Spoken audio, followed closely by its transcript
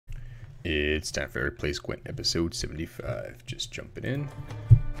It's time for Eric Plays Gwent, episode 75. Just jumping in.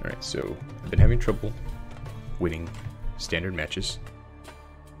 Alright, so I've been having trouble winning standard matches,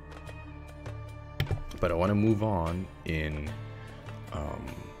 but I want to move on in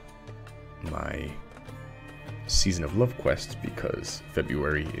my Season of Love quest because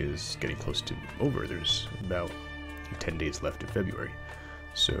February is getting close to over. There's about 10 days left of February.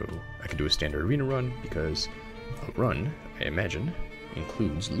 So I could do a standard arena run because a run, I imagine,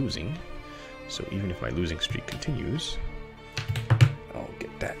 includes losing. So even if my losing streak continues, I'll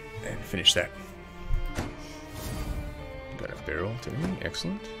get that and finish that. Got a barrel to me,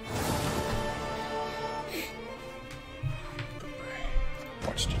 excellent. Put my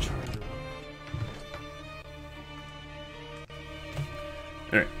watch to charge.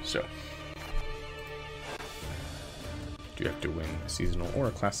 Alright, so do you have to win a seasonal or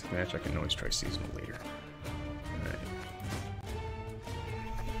a classic match? I can always try seasonal later. Alright.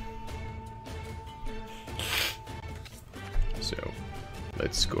 So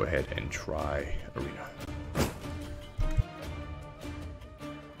let's go ahead and try arena.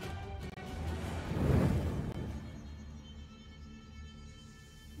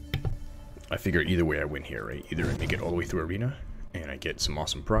 I figure either way I win here, right? Either I make it all the way through arena and I get some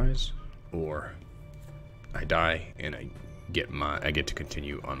awesome prize, or I die and I get to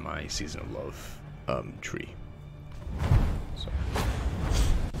continue on my Season of Love tree. So.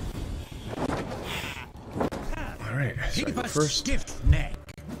 All right, so I go first. Stiff neck.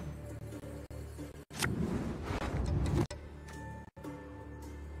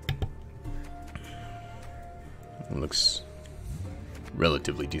 It looks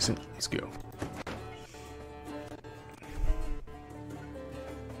relatively decent. Let's go.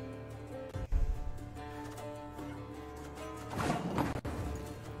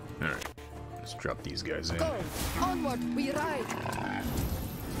 Alright, let's drop these guys in. Go! Onward, we ride!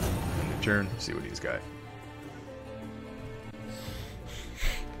 In the turn, see what he's got.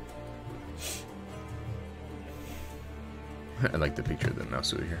 I like the picture of the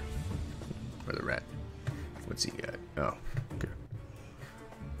mouse over here. Or the rat. What's he got? Oh, okay.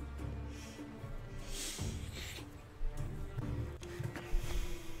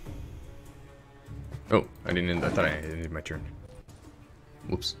 Oh, I didn't end. I thought I ended my turn.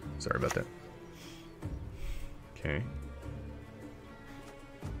 Whoops. Sorry about that. Okay.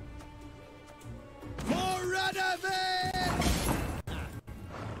 More run of it!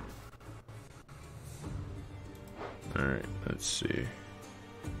 Alright, let's see.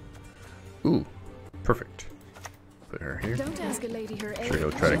 Ooh, perfect. Put her here. Don't ask a lady her age. Sure,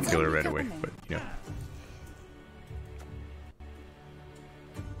 he'll try to kill her right away, but you know.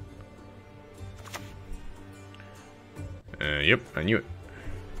 Yep, I knew it.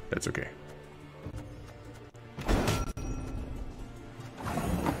 That's okay.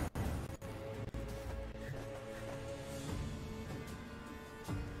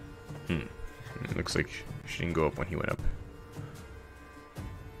 It looks like she didn't go up when he went up.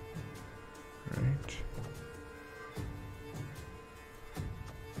 Alright.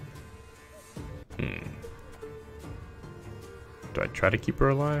 Do I try to keep her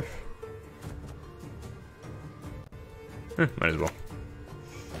alive? Might as well.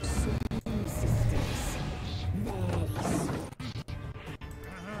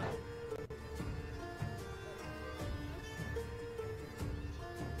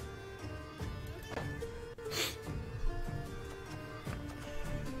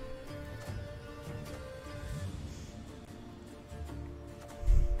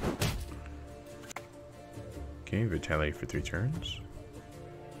 Okay, vitality for 3 turns.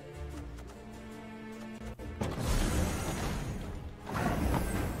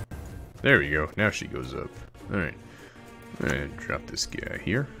 There we go. Now she goes up. Alright. I'm gonna drop this guy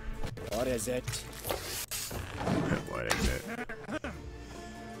here. What is it? What is it?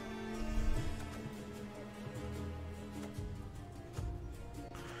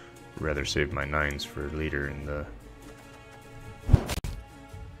 Rather save my 9s for later in the...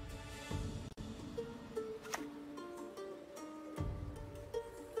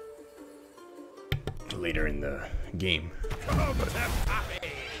 later in the game.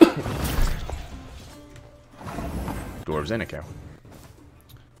 Dwarves and a cow.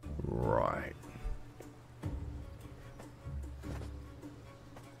 Right.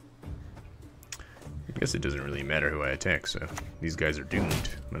 I guess it doesn't really matter who I attack, so these guys are doomed.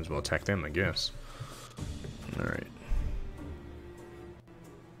 Might as well attack them, I guess. Alright.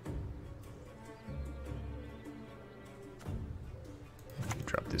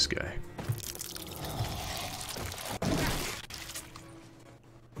 Drop this guy.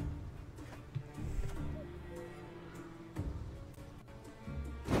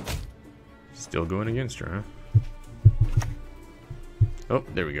 Still going against her, huh? Oh,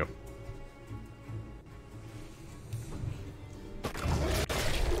 there we go.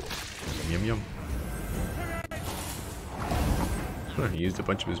 Yum yum. Huh, he used a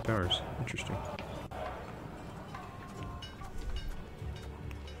bunch of his powers. Interesting.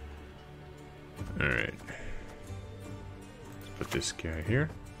 Alright. Let's put this guy here.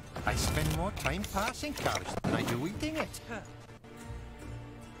 I spend more time passing cars than I do eating it.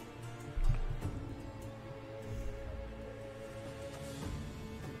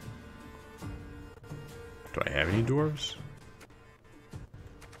 Do I have any dwarves?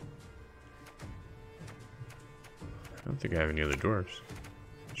 I don't think I have any other dwarves.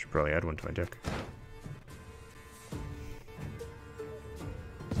 I should probably add one to my deck.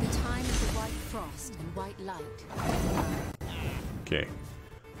 The time of the white frost and white light. Okay.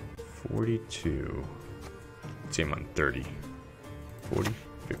 42. Let's aim on 30. 40,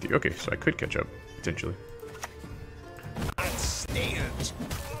 50. Okay, so I could catch up, potentially. And stairs.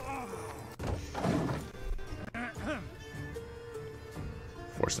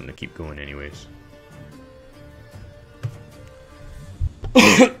 Force them to keep going anyways.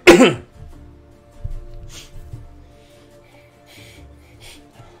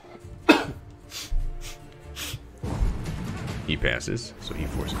 He passes, so he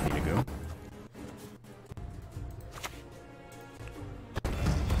forces me to go.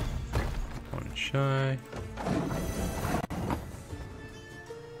 One shy.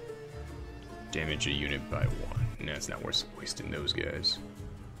 Damage a unit by 1. Nah, it's not worth wasting those guys.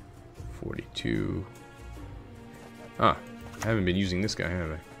 42. Ah, I haven't been using this guy,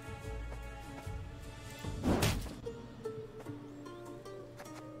 have I?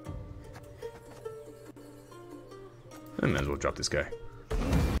 I might as well drop this guy.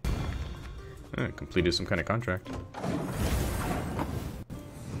 Completed some kind of contract.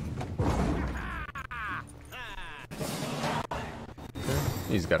 Okay.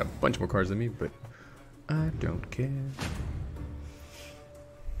 He's got a bunch more cards than me, but I don't care.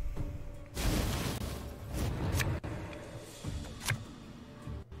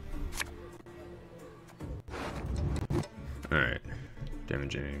 Alright.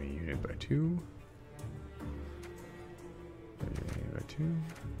 Damage an enemy unit by 2. By 2.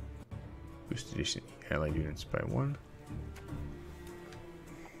 Boost addition allied units by 1.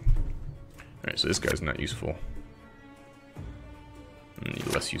 Alright, so this guy's not useful.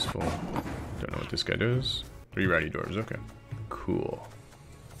 Less useful. Don't know what this guy does. 3 rowdy dwarves, okay. Cool.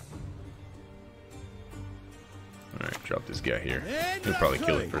 Alright, drop this guy here. He'll probably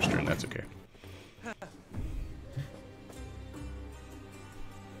kill it first turn, that's okay.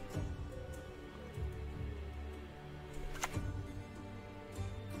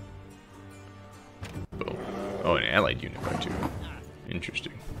 Oh, an allied unit by 2.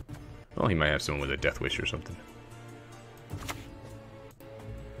 Interesting. Well, he might have someone with a death wish or something.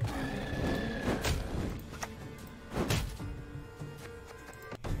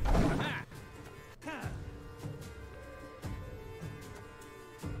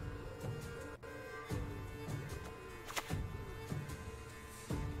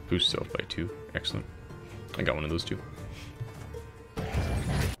 Boost self by 2. Excellent. I got one of those too.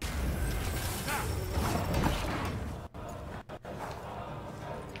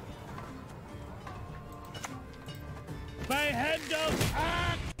 By hand of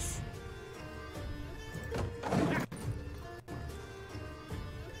axe!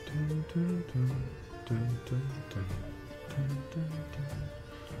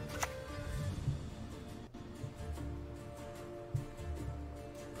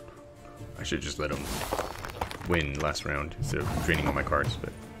 I should just let him win last round instead of draining all my cards,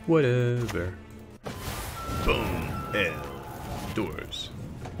 but whatever. Boom. Dwarves.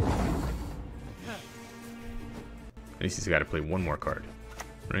 At least he's got to play one more card,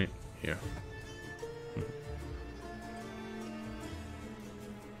 right? Yeah.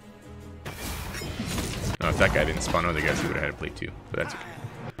 Oh, if that guy didn't spawn other guys, he would have had to play 2, but that's okay.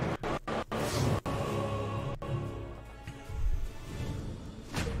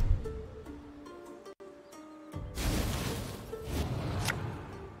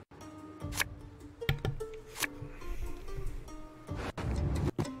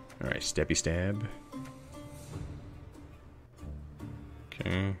 Alright, steppy stab.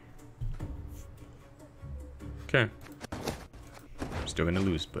 Okay. Okay. Still gonna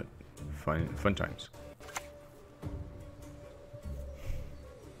lose, but fun times.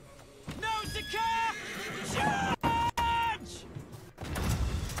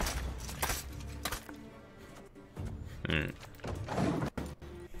 Mm.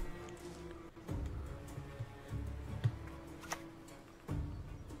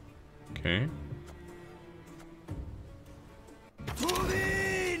 Okay.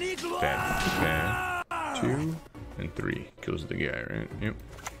 Bad. 2 and 3 kills the guy, right? Yep.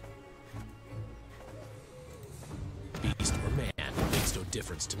 Beast or man makes no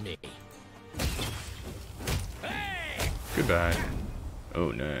difference to me. Goodbye.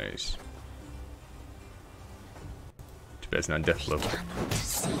 Oh, nice. Too bad it's not death blow. Cannot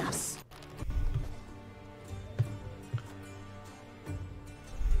see us.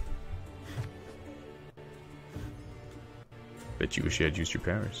 Bet you wish you had used your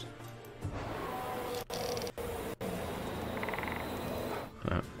powers.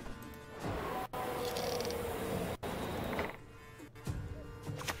 Huh.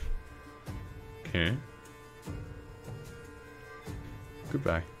 Okay.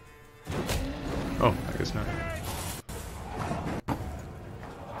 Goodbye. Oh, I guess not.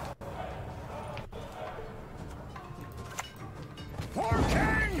 For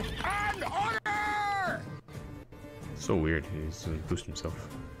king and honor! So weird. He's boost himself.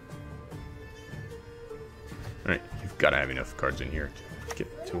 Alright, you've got to have enough cards in here to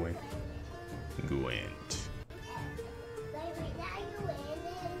get to win. Gwent.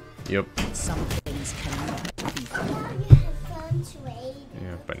 Yep. Some things cannot be found.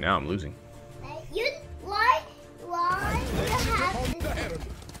 Yeah, but now I'm losing. You why you have to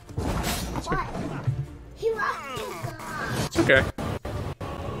what? You have to go. It's okay.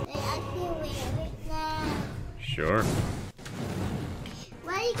 I can wear it now. Sure.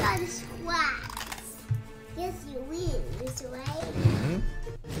 Why you got squats? Yes, you lose, right? Mm-hmm.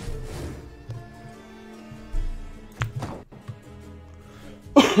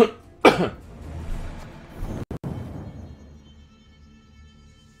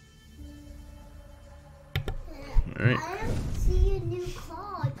 Alright. I don't see a new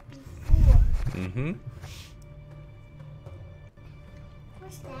card before. Mm-hmm.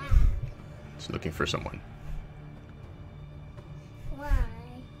 What's that? It's looking for someone. Why?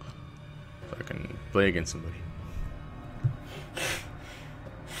 So I can play against somebody.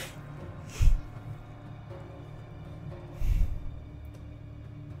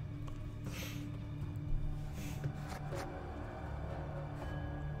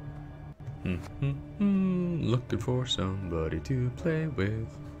 Looking for somebody to play with.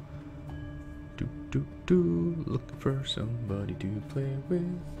 Looking for somebody to play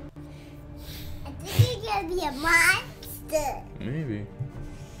with. I think you're gonna be a monster. Maybe.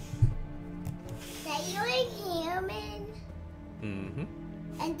 That you're a human Mm-hmm.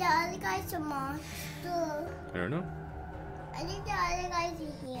 and the other guy's a monster. I don't know. I think the other guy's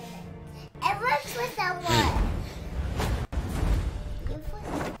a human. And what's with that one? You put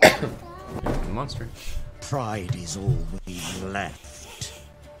that guy? Monster. Pride is all we've left.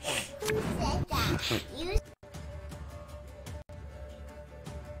 Who said that? You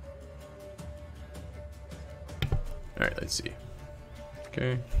Alright, let's see.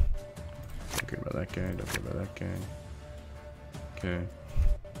 Okay. Don't care about that guy. Don't care about that guy. Okay.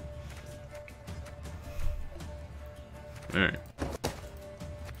 Alright.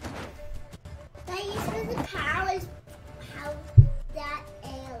 that you spend the powers how that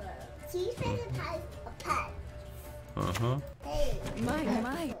arrow. So you spend the powers a pet. Uh-huh. Hey,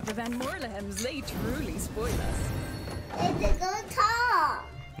 My, the Van Moorlehems, they truly spoil us. it's a good talk.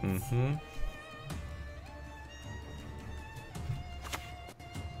 Mm-hmm.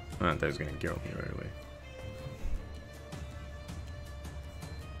 I thought he was gonna kill me right away.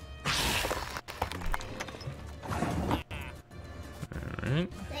 Alright.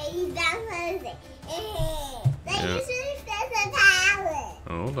 That you done something. That Yeah. you should spend the power.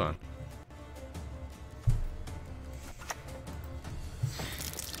 Hold on.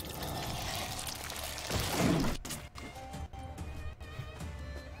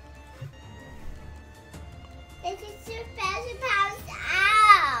 That you should spend the powers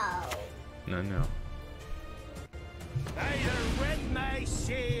out. No, no. Either rend my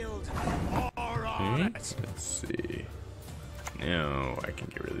shield or Okay, on let's it. see. Now I can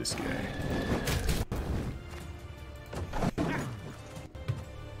get rid of this guy.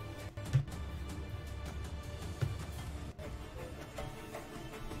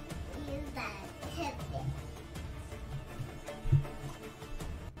 Use that tip.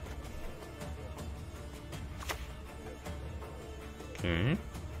 Okay.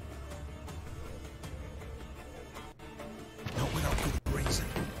 Not without good reason.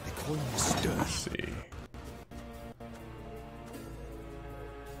 They call him Stir. Let's see.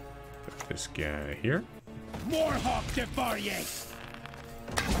 Put this guy here. Moorhawk Devarier.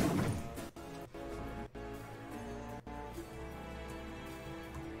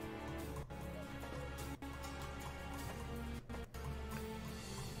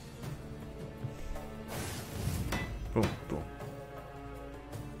 Boom, boom.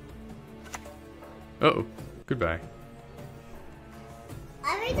 Uh-oh. Goodbye.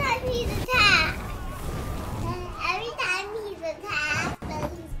 Every time he's attacked. Every time he's attacked, then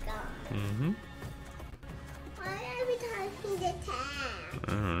he's gone. Mm-hmm. Why every time he's attacked?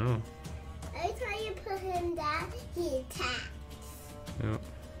 I don't know. Every time you put him down, he attacks. Yep.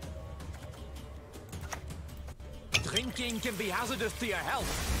 Drinking can be hazardous to your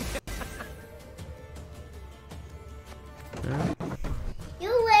health. Yeah.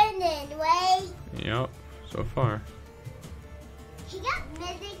 You're winning, right? Yep. So far. He got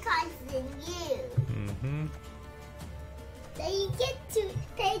many cards than you. Mm-hmm. So you get to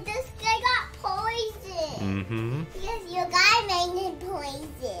say this guy got poison. Mm-hmm. Because your guy made him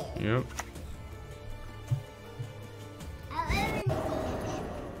poison. Yep.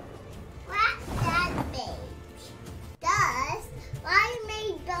 What's that make? Dust? Why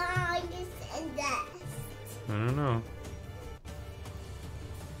made darkness and dust? I don't know.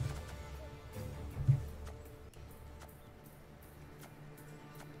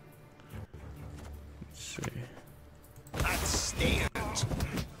 Let's see. That stands.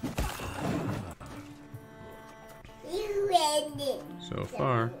 You winning. So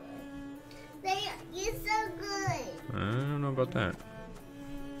far. You're so good. I don't know about that.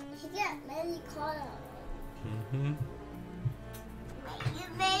 You got many cards. Mm-hmm.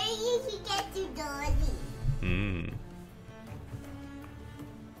 You're very easy to get to dirty. Mm.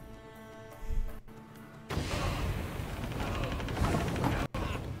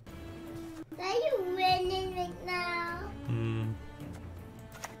 Are you winning right now? Mm.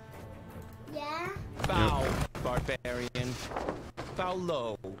 Yeah? Bow, barbarian. Bow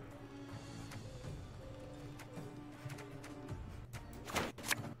low.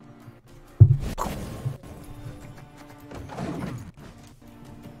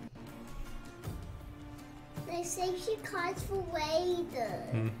 They save you cards for later.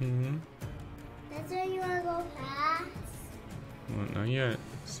 Mm-hmm. That's when you want to go past. Well, not yet.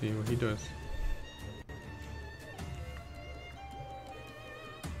 See what he does.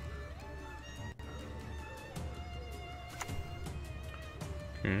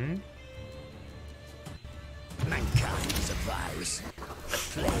 Okay. Mankind is a virus. A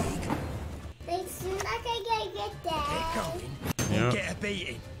plague. They soon as I get Get there. going. Yep. Get a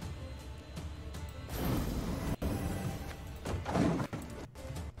beating.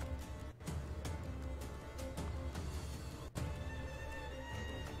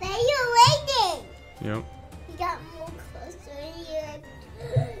 There you're waiting. Yep. He got more closer here.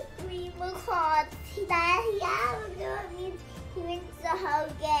 3 more cards. That he has means he wins the whole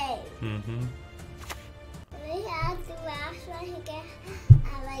game. Mm-hmm. When he has the last one, he can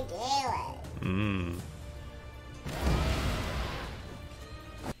have a gala. Mm.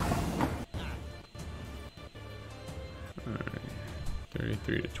 Alright.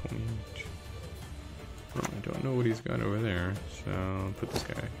 33 to 20. Oh, I don't know what he's got over there, so I'll put this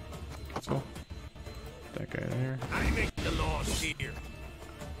guy. So, that guy there. I make the laws here.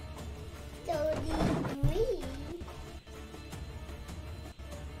 So do we.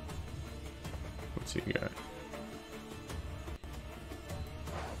 What's he got?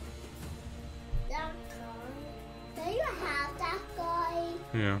 That guy. Do you have that guy?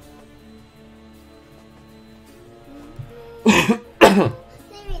 Yeah.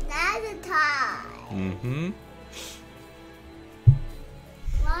 Maybe that's a tie. Mm-hmm.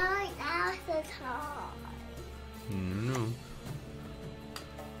 Why that's a tie? No.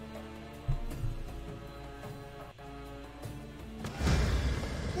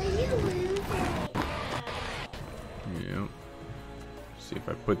 So you lose it. Yep. See if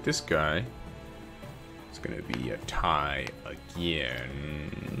I put this guy. It's gonna be a tie again.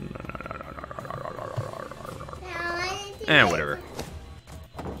 Whatever.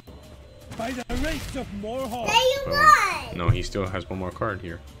 By the race of Morehawk. There you won. No, he still has one more card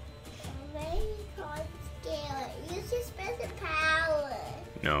here. Very hard scale. Use your special power.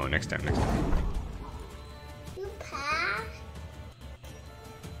 No, next time, next time. You pass.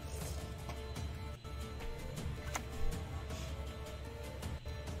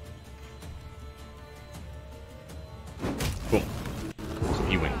 Boom. So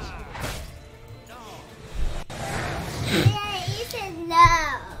he wins. Yeah, you said no.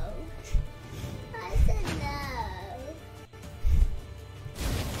 I said no.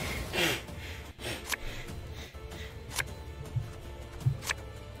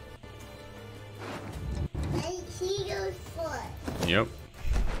 And he goes first. Yep.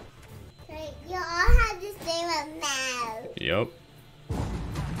 Right, you all have the same amount. Yep.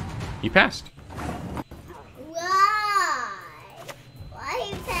 He passed. Why? Why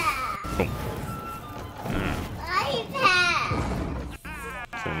you pass? Boom. Why you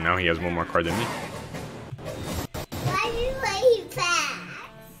he has one more card than me. Why do you let him pass?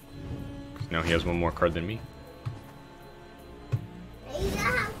 Now he has one more card than me. He's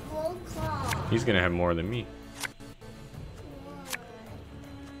gonna have full cards. He's gonna have more than me.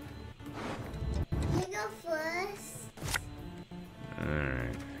 You go first.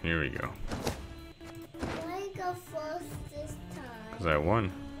 Alright, here we go. Why you go first this time? Because I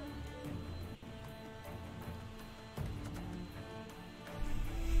won.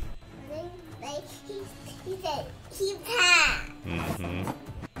 He said he passed. Mm-hmm.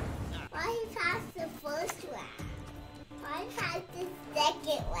 Why he passed the first round? Why he passed the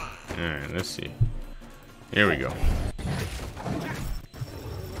second round? Alright, let's see. Here we go.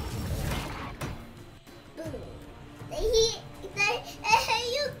 Boom. There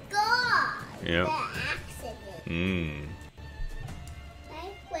you go. Yep. The accident. Mmm.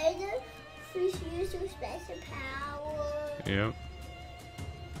 Like where the fish use your special power. Yep.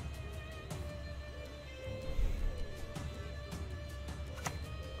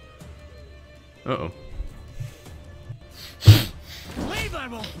 Uh-oh. Lever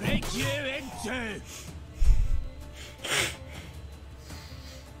will break you in two.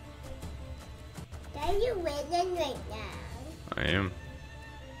 Are you winning right now? I am.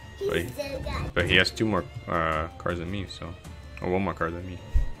 He's Wait. still got. But he has two more cards than me, so. Or one more card than me.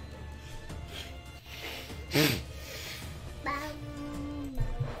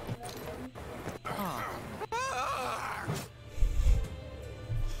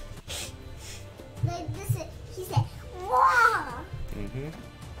 Like this, he said, "Whoa!" Mm-hmm.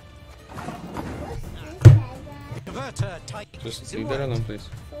 What's this bag? Converter type. Just leave that alone, please.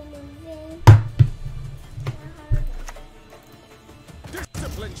 For moving.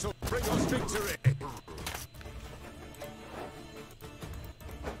 Discipline shall bring us victory.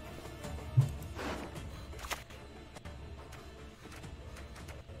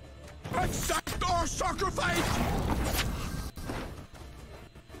 Accept our sacrifice.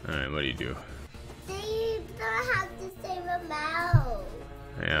 Alright, what do you do? They don't have the same amount.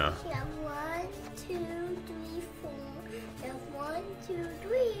 Yeah. You have 1, 2, 3, 4. You have 1, 2,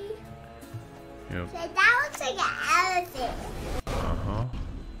 3. Yep. So that looks like an elephant. Uh-huh.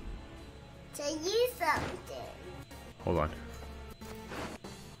 So use something. Hold on.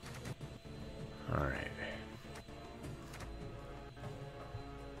 Alright.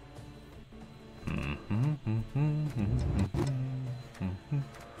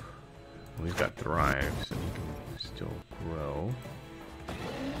 Well, he's got Thrive, so he can still grow.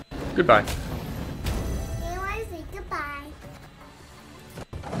 Goodbye. They want to say goodbye.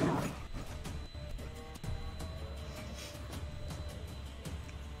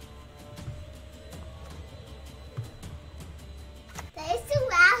 There's the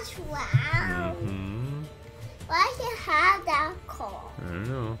last round. Mm-hmm. Why do you have that call? I don't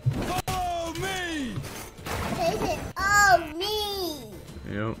know. Oh me! They said, "Oh me."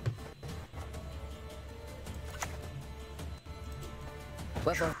 Yep.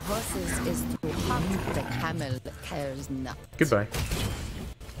 What the horses is too hot, the camel cares not. Goodbye.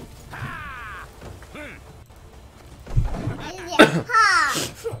 They said, "Ha."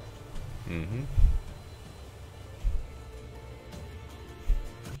 Mm-hmm.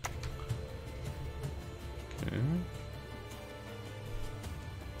 Okay.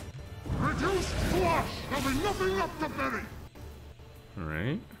 Reduce squash. There'll be nothing left to bury.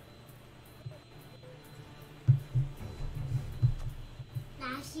 Alright.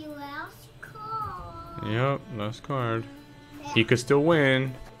 That's your last call. Yep, last card. He could still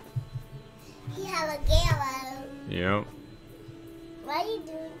win. You have a gallows. Yep. What are you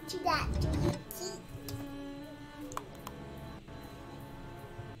doing to that to your teeth?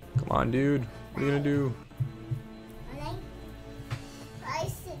 Come on, dude. What are you gonna do? Alright? I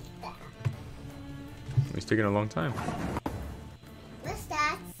sit down. He's taking a long time. What's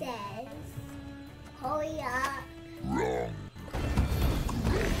that says? Hurry up. Wrong.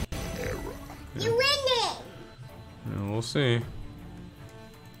 You're winning! Yeah, we'll see.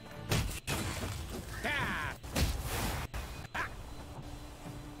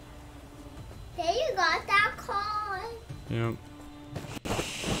 There you got that card. Yep.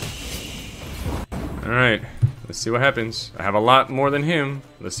 Alright. Let's see what happens. I have a lot more than him.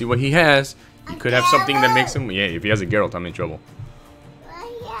 Let's see what he has. He could have something that makes him... Yeah, if he has a Geralt, I'm in trouble.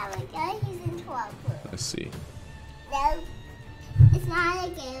 Well, yeah, like he's in trouble. Let's see. No, it's not a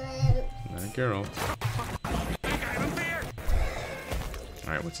gallows. Not a Geralt.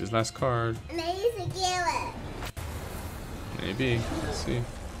 Alright, what's his last card? Maybe it's a gallows. Maybe. Let's see.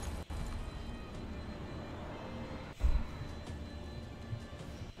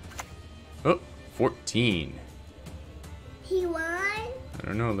 Oh, 14. He won? I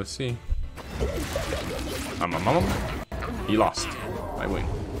don't know. Let's see. Mama. He lost. I win.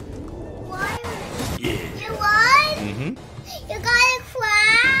 What? Yeah. You won? Mm-hmm. You got a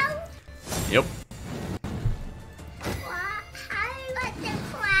crown? Yep. What? How you got the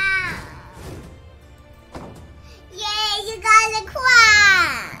crown? Yeah, you got the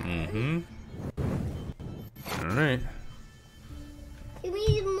crown. Mm-hmm. All right. You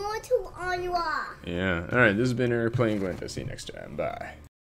need more to unlock. Yeah. All right. This has been Eric playing Gwent. I'll see you next time. Bye.